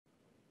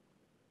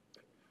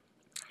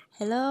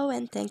Hello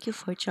and thank you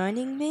for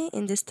joining me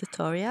in this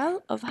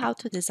tutorial of how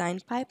to design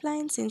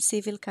pipelines in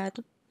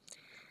CivilCAD.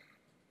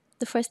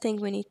 The first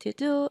thing we need to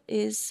do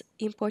is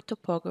import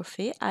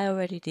topography. I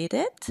already did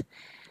it.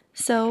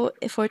 So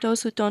for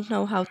those who don't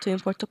know how to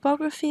import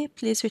topography,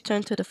 please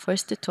return to the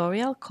first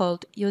tutorial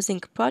called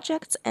Using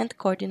Projects and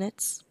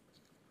Coordinates.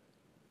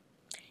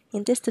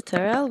 In this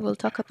tutorial, we'll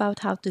talk about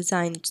how to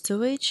design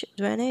sewage,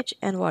 drainage,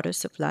 and water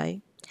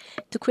supply.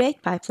 To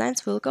create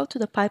pipelines, we'll go to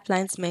the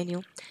Pipelines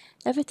menu.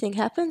 Everything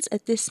happens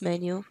at this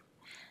menu.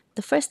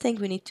 The first thing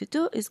we need to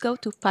do is go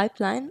to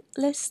pipeline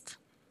list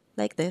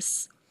like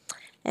this.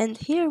 And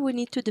here we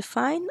need to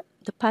define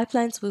the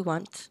pipelines we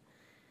want.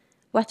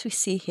 What we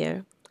see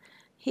here.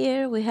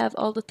 Here we have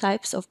all the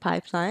types of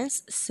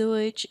pipelines: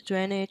 sewage,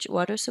 drainage,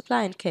 water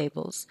supply, and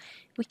cables.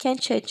 We can't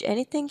change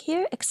anything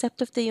here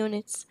except of the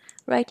units.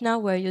 Right now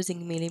we're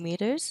using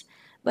millimeters,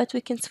 but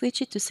we can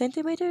switch it to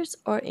centimeters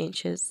or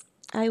inches.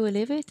 I will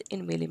leave it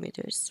in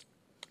millimeters.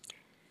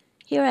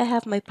 Here I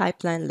have my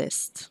pipeline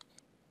list.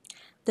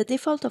 The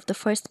default of the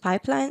first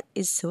pipeline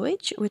is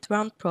sewage with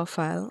round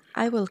profile.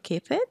 I will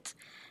keep it,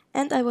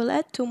 and I will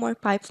add two more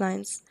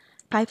pipelines.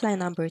 Pipeline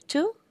number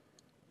 2,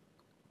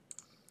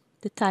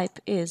 the type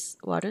is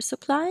water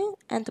supply,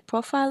 and the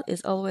profile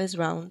is always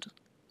round.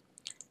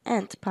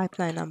 And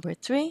pipeline number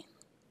 3,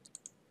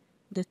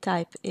 the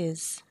type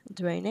is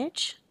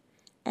drainage,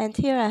 and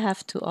here I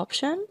have two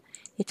options.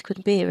 It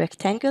could be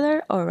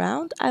rectangular or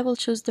round. I will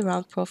choose the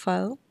round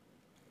profile.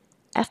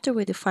 After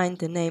we define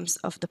the names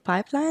of the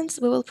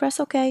pipelines, we will press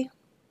OK.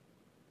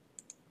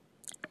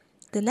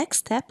 The next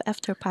step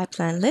after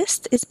pipeline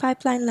list is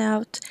pipeline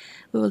layout.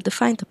 We will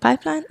define the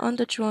pipeline on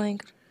the drawing.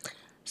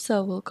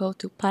 So we'll go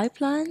to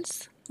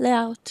Pipelines,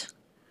 Layout.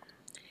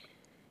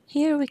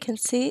 Here we can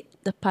see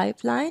the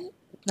pipeline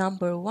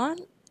number 1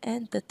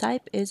 and the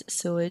type is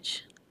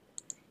sewage.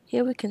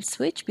 Here we can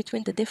switch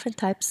between the different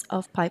types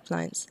of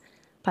pipelines.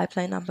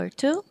 Pipeline number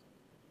 2,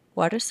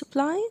 water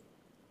supply,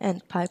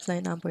 and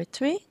pipeline number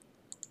 3,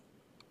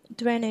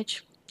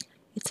 drainage.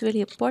 It's really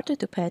important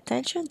to pay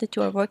attention that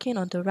you are working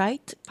on the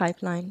right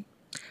pipeline.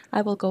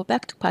 I will go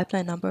back to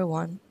pipeline number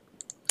 1.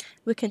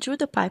 We can draw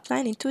the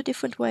pipeline in two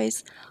different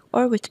ways,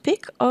 or with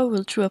pick, or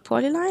we'll draw a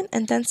polyline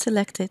and then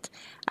select it.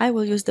 I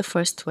will use the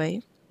first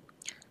way.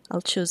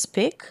 I'll choose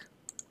pick,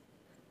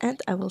 and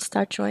I will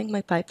start drawing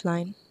my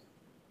pipeline.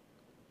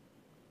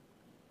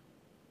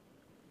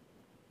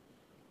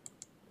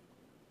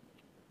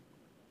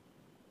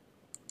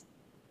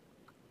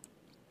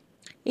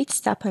 Each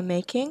step I'm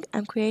making,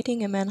 I'm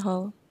creating a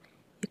manhole.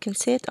 You can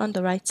see it on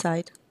the right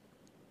side.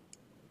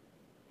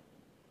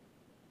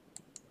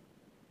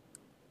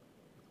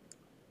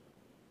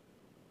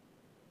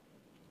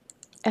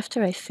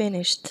 After I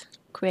finished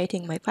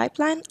creating my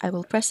pipeline, I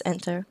will press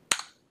enter.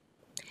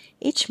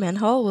 Each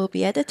manhole will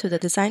be added to the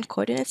design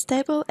coordinates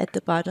table at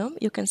the bottom.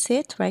 You can see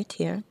it right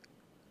here.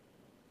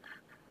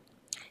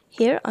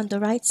 Here on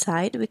the right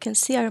side, we can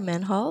see our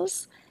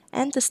manholes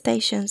and the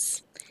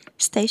stations.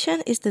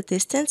 Station is the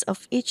distance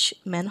of each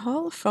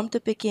manhole from the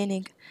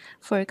beginning.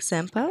 For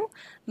example,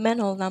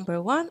 manhole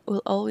number 1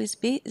 will always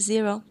be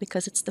 0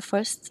 because it's the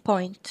first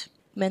point.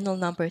 Manhole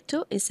number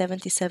 2 is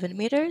 77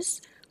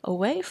 meters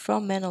away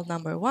from manhole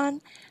number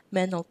 1.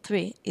 Manhole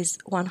 3 is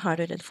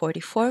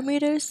 144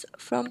 meters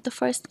from the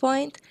first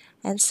point,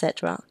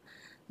 etc.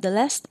 The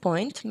last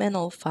point,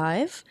 manhole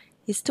 5,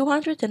 is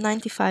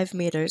 295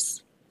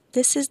 meters.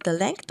 This is the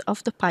length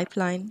of the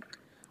pipeline.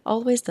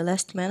 Always the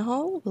last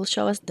manhole will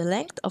show us the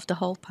length of the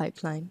whole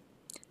pipeline.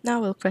 Now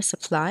we'll press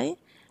apply,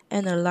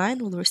 and our line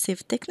will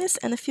receive thickness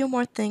and a few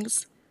more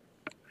things.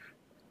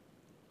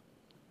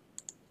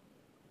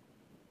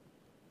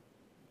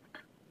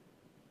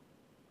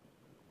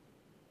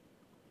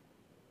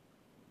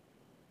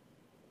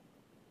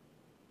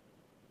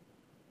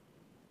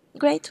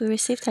 Great, we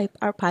received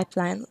our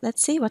pipeline.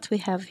 Let's see what we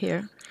have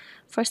here.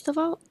 First of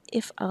all,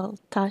 if I'll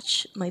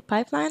touch my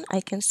pipeline, I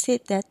can see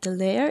that the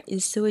layer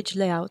is sewage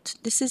layout.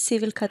 This is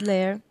CivilCAD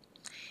layer.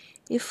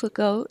 If we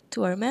go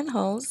to our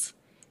manholes,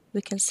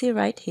 we can see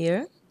right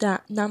here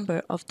the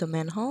number of the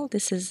manhole.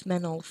 This is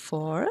manhole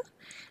 4.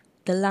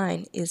 The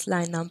line is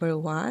line number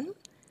 1.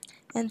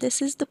 And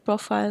this is the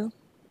profile,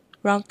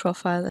 round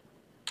profile.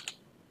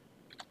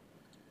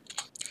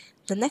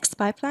 The next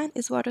pipeline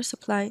is water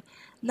supply.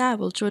 Now I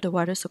will draw the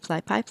water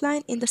supply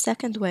pipeline in the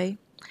second way.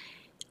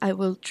 I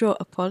will draw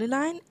a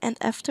polyline, and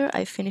after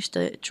I finish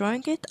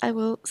drawing it, I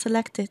will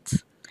select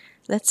it.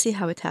 Let's see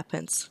how it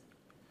happens.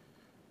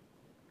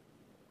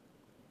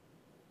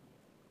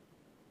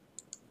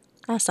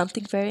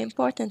 Something very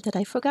important that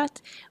I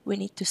forgot. We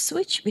need to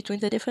switch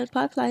between the different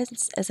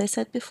pipelines, as I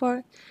said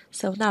before.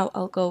 So now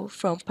I'll go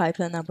from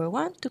pipeline number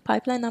 1 to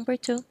pipeline number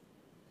 2.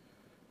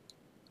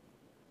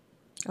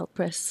 I'll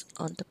press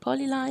on the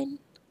polyline,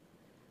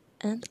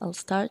 and I'll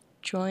start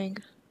drawing.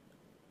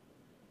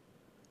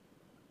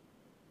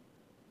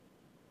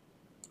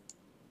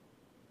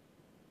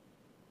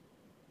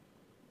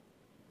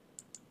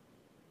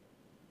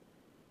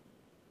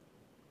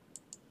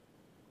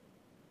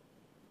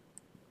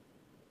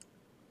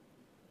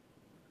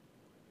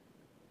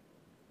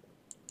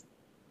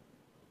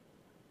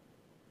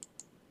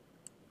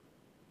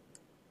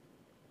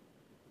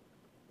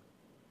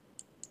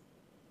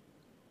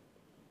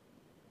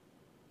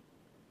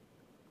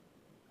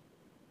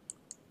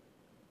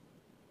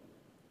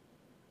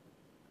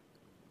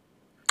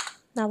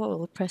 Now I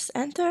will press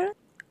enter,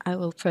 I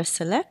will press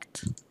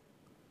select,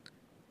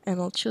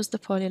 and I'll choose the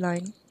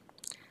polyline.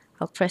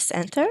 I'll press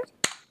enter,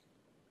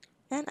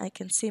 and I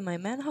can see my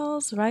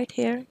manholes right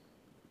here,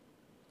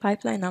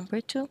 pipeline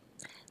number 2.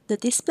 The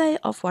display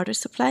of water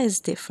supply is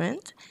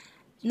different.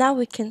 Now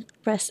we can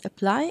press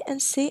apply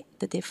and see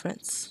the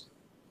difference.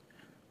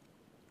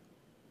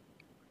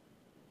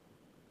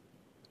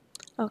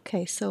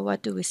 Okay, so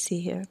what do we see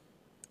here?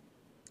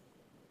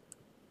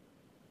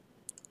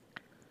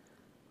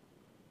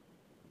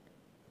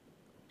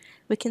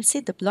 We can see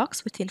the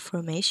blocks with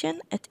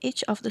information at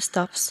each of the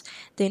stops.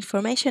 The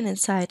information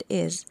inside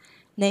is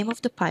name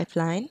of the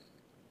pipeline,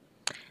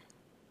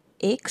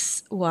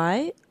 X,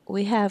 Y,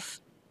 we have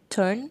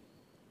turn,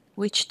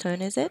 which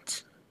turn is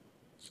it,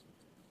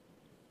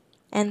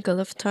 angle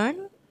of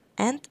turn,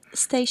 and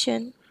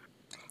station.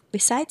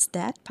 Besides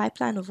that,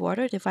 pipeline of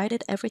water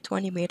divided every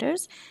 20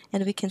 meters,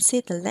 and we can see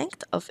the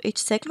length of each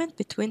segment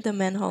between the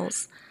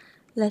manholes.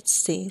 Let's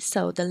see,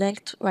 so the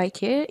length right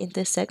here in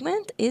this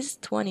segment is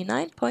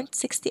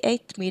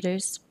 29.68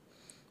 meters.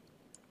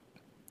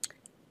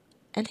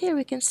 And here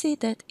we can see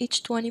that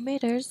each 20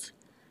 meters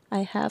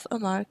I have a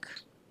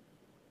mark.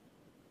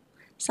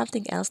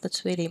 Something else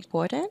that's really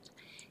important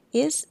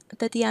is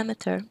the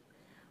diameter.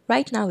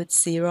 Right now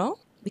it's 0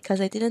 because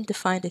I didn't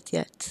define it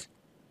yet.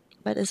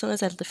 But as soon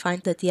as I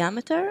define the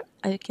diameter,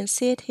 I can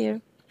see it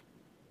here.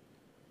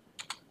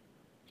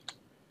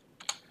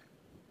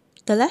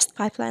 The last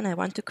pipeline I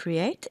want to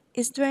create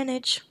is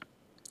drainage.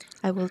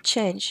 I will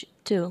change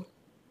to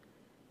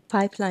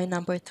pipeline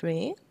number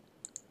 3,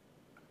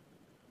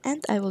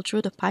 and I will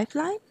draw the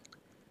pipeline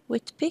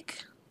with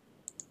pick.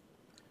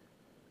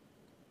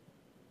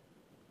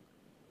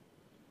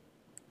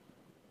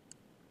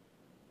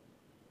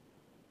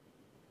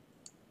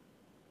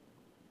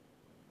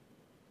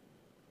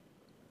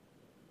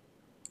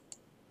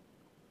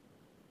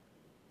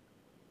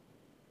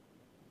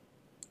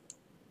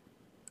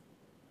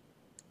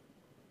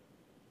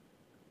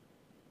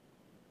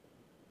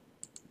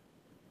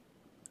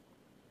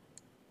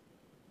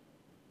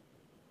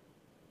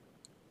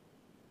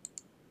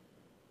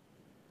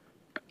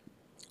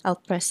 I'll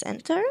press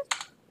enter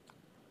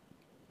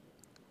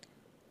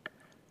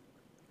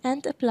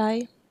and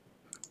apply.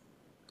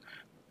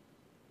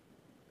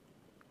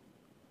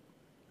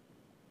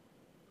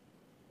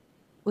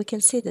 We can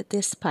see that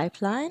this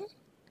pipeline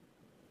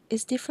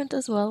is different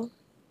as well.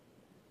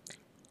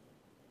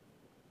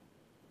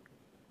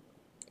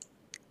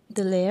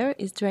 The layer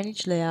is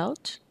drainage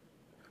layout,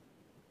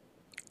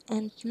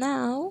 and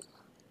now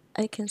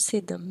I can see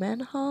the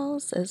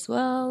manholes as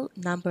well,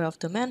 number of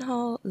the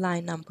manhole,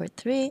 line number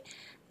 3,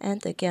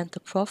 and again the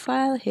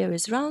profile here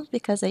is round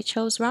because I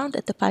chose round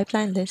at the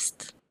pipeline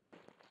list.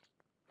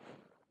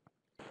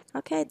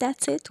 Okay,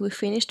 that's it. We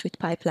finished with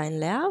pipeline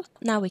layout.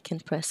 Now we can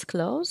press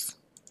close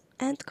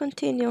and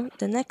continue.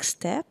 The next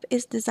step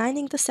is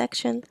designing the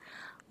section.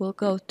 We'll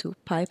go to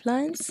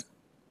pipelines,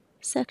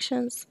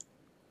 sections.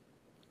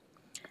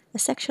 A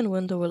section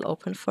window will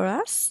open for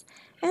us,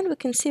 and we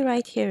can see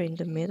right here in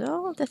the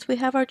middle that we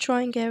have our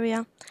drawing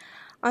area.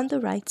 On the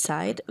right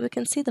side, we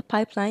can see the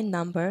pipeline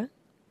number.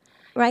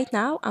 Right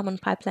now, I'm on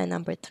pipeline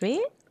number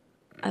 3.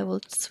 I will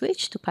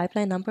switch to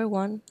pipeline number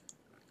 1.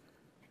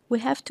 We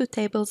have 2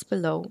 tables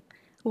below.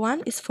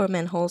 One is for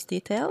manholes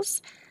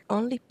details,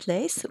 only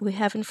place we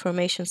have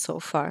information so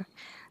far.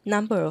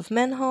 Number of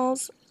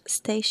manholes,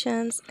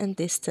 stations, and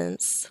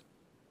distance.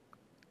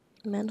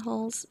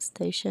 Manholes,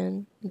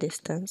 station,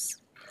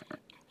 distance.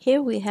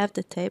 Here we have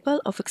the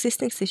table of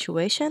existing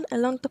situation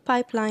along the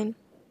pipeline.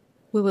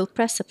 We will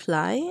press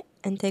apply,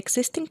 and the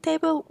existing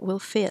table will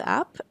fill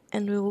up,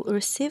 and we will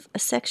receive a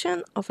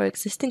section of our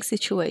existing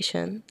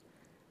situation.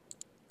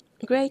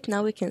 Great,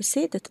 now we can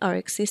see that our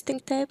existing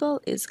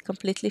table is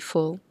completely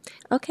full.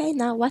 Okay,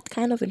 now what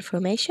kind of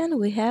information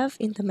we have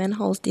in the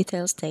manholes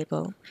details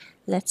table?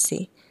 Let's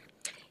see.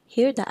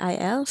 Here the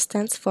IL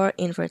stands for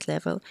invert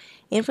level.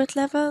 Invert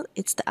level,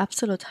 it's the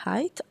absolute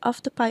height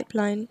of the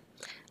pipeline.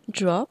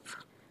 Drop,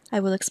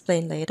 I will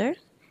explain later.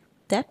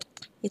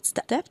 Depth, it's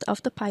the depth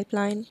of the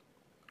pipeline.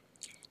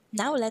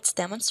 Now let's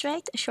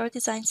demonstrate a short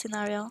design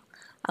scenario.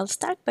 I'll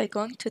start by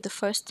going to the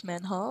first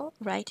manhole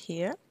right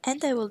here,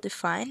 and I will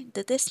define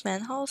that this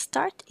manhole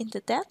starts in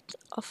the depth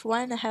of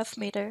 1.5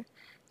 meter.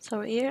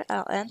 So here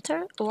I'll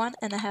enter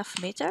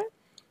 1.5 meter,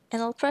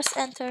 and I'll press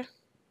enter.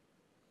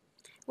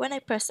 When I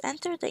press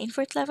enter, the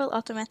invert level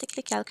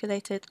automatically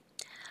calculated.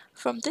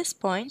 From this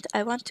point,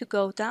 I want to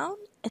go down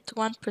at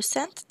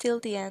 1% till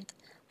the end.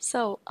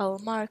 So I'll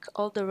mark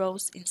all the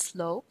rows in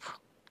slope,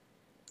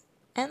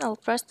 and I'll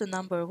press the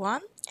number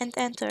 1 and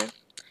enter.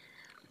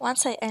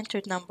 Once I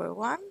entered number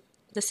 1,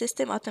 the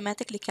system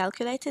automatically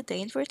calculated the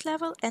invert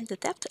level and the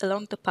depth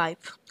along the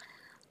pipe.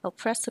 I'll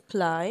press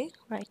apply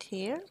right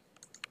here,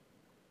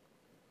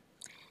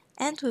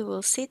 and we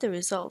will see the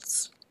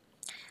results.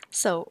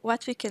 So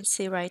what we can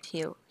see right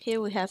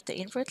here we have the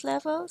invert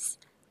levels,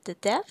 the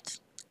depth,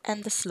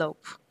 and the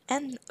slope.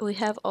 And we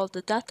have all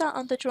the data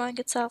on the drawing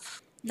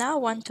itself. Now I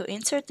want to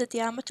insert the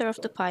diameter of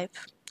the pipe.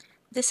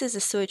 This is a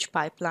sewage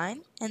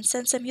pipeline, and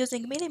since I'm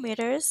using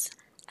millimeters,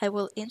 I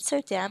will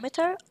insert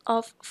diameter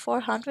of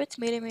 400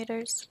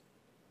 millimeters.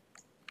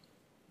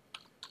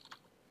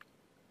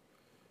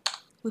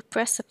 We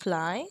press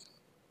apply,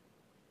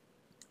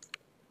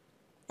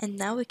 and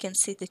now we can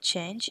see the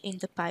change in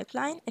the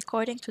pipeline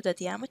according to the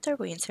diameter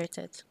we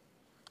inserted.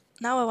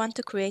 Now I want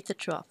to create a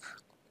drop.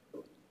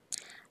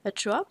 A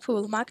drop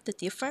will mark the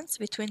difference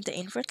between the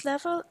invert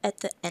level at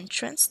the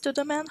entrance to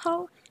the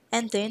manhole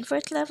and the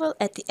invert level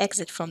at the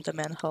exit from the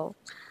manhole.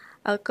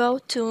 I'll go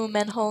to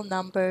manhole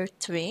number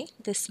 3,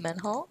 this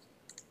manhole,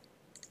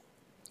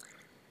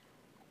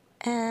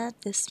 and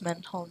this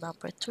manhole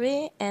number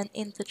 3, and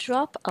in the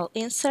drop I'll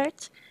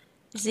insert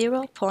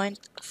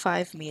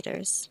 0.5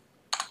 meters.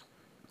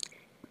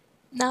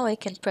 Now I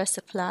can press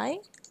apply,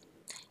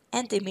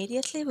 and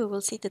immediately we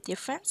will see the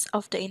difference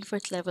of the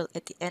invert level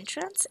at the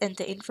entrance and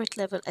the invert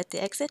level at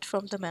the exit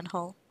from the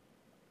manhole.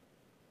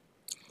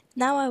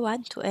 Now I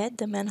want to add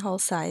the manhole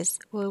size.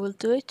 We will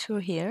do it through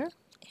here.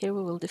 Here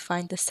we will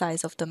define the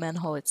size of the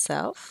manhole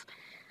itself.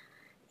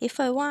 If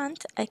I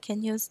want, I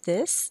can use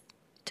this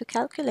to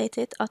calculate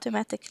it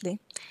automatically.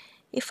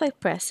 If I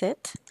press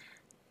it,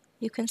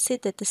 you can see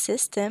that the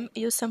system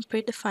used some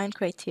predefined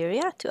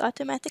criteria to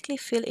automatically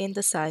fill in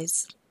the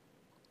size.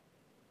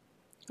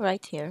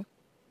 Right here.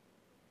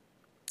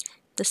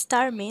 The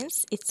star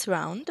means it's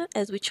round,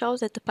 as we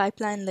chose at the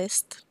pipeline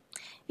list.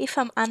 If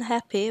I'm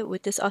unhappy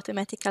with this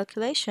automatic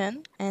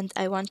calculation and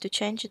I want to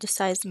change the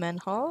size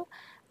manhole,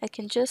 I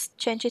can just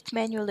change it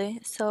manually.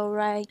 So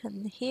right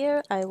in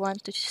here, I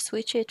want to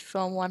switch it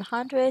from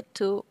 100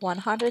 to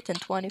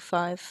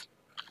 125.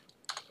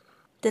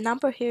 The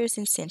number here is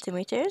in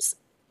centimeters,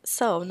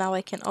 so now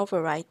I can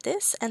override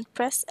this and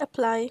press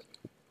apply.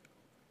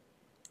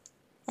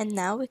 And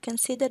now we can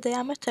see the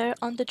diameter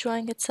on the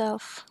drawing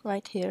itself,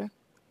 right here.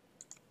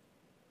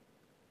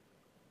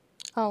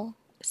 Oh,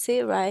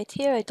 see right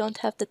here I don't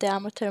have the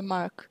diameter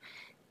mark.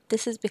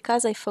 This is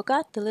because I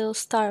forgot the little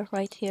star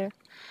right here.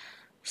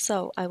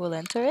 So I will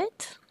enter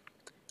it,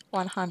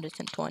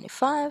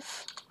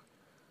 125.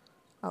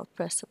 I'll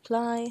press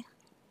apply.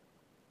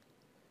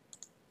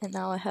 And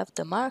now I have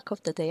the mark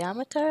of the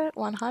diameter,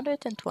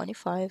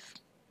 125.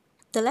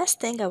 The last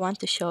thing I want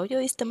to show you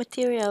is the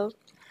material.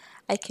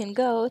 I can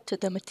go to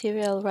the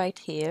material right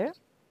here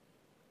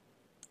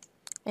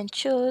and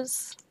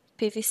choose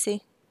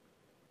PVC.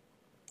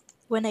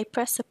 When I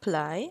press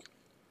apply,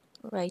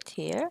 right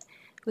here,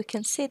 we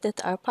can see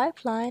that our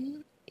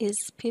pipeline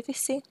is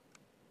PVC.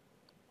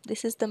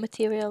 This is the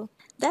material.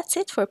 That's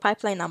it for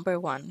pipeline number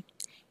 1.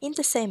 In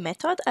the same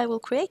method, I will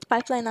create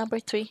pipeline number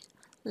 3.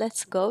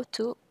 Let's go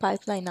to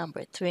pipeline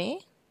number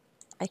 3.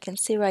 I can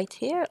see right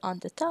here on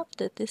the top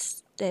that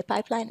the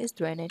pipeline is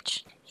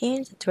drainage.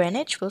 Here the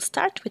drainage will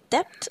start with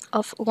depth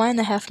of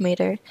 1.5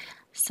 meter.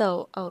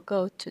 So I'll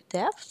go to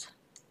depth,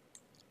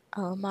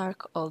 I'll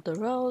mark all the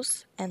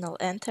rows and I'll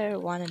enter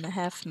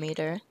 1.5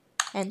 meter.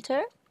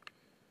 Enter.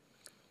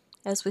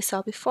 As we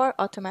saw before,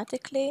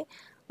 automatically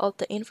all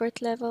the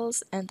invert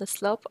levels and the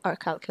slope are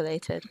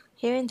calculated.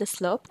 Here in the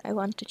slope, I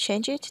want to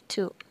change it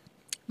to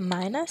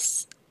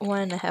minus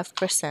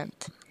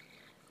 1.5%.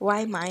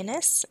 Why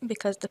minus?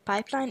 Because the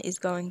pipeline is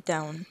going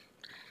down.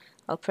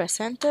 I'll press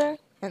enter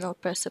and I'll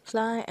press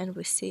apply and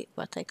we see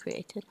what I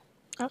created.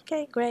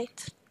 Okay,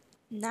 great.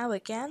 Now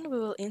again, we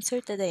will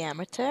insert the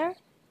diameter.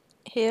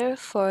 Here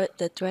for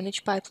the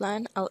drainage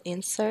pipeline, I'll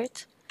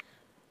insert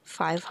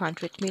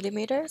 500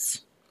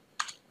 millimeters.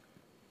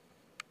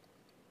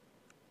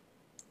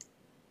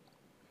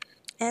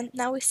 And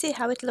now we see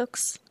how it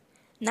looks.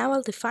 Now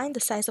I'll define the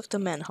size of the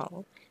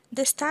manhole.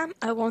 This time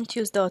I won't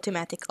use the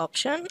automatic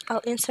option.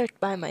 I'll insert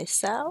by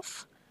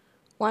myself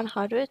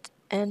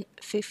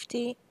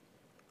 150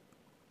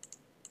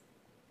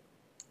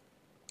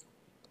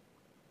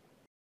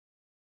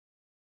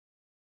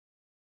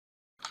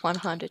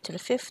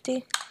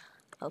 150.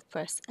 I'll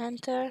press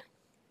enter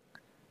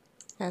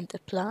and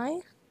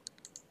apply.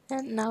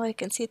 And now I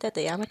can see the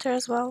diameter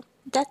as well.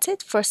 That's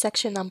it for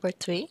section number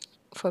 3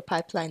 for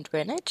pipeline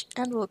drainage,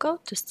 and we'll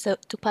go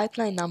to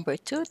pipeline number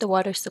 2, the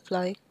water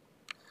supply.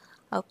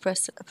 I'll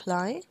press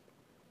apply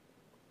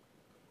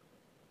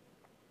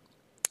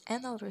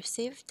and I'll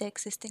receive the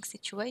existing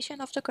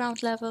situation of the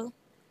ground level.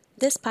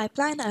 This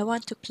pipeline I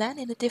want to plan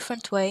in a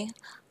different way.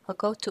 I'll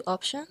go to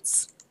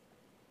options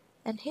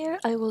and here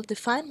I will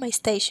define my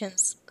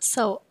stations.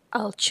 So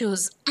I'll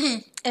choose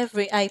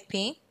every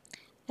IP,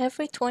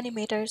 every 20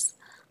 meters.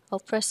 I'll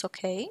press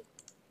OK.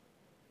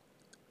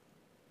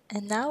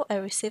 And now I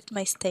received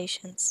my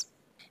stations.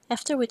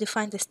 After we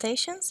define the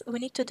stations, we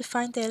need to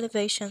define the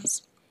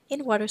elevations.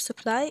 In water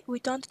supply, we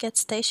don't get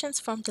stations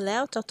from the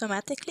layout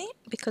automatically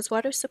because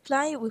water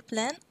supply we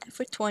plan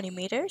every 20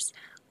 meters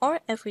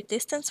or every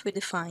distance we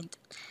defined.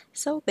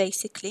 So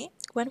basically,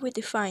 when we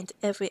defined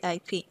every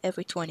IP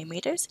every 20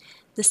 meters,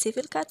 the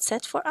CivilCAD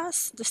set for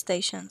us the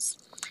stations.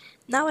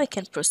 Now I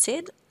can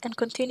proceed and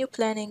continue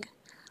planning.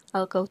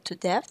 I'll go to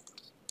depth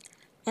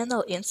and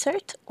I'll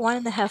insert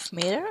 1.5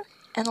 meter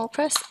and I'll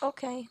press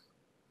OK.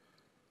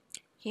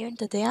 Here in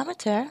the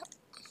diameter,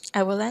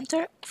 I will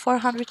enter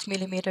 400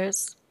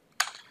 millimeters.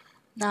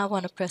 Now I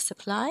want to press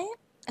apply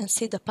and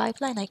see the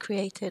pipeline I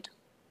created.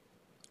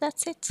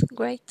 That's it,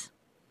 great.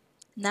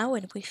 Now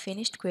when we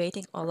finished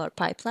creating all our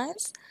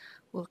pipelines,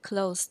 we'll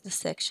close the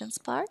sections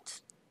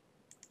part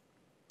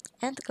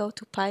and go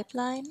to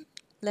pipeline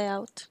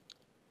layout.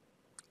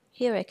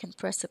 Here I can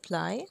press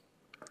apply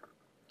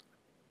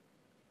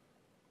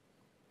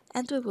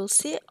and we will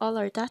see all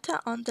our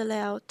data on the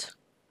layout.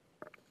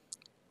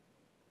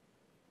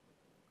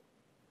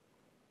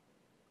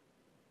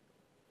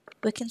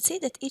 We can see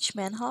that each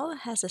manhole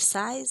has a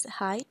size,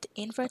 height,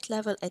 invert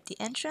level at the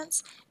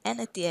entrance and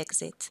at the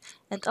exit,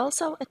 and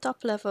also a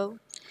top level.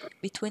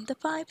 Between the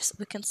pipes,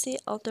 we can see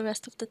all the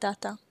rest of the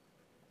data.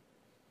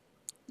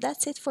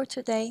 That's it for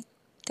today.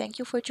 Thank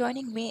you for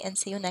joining me and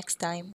see you next time.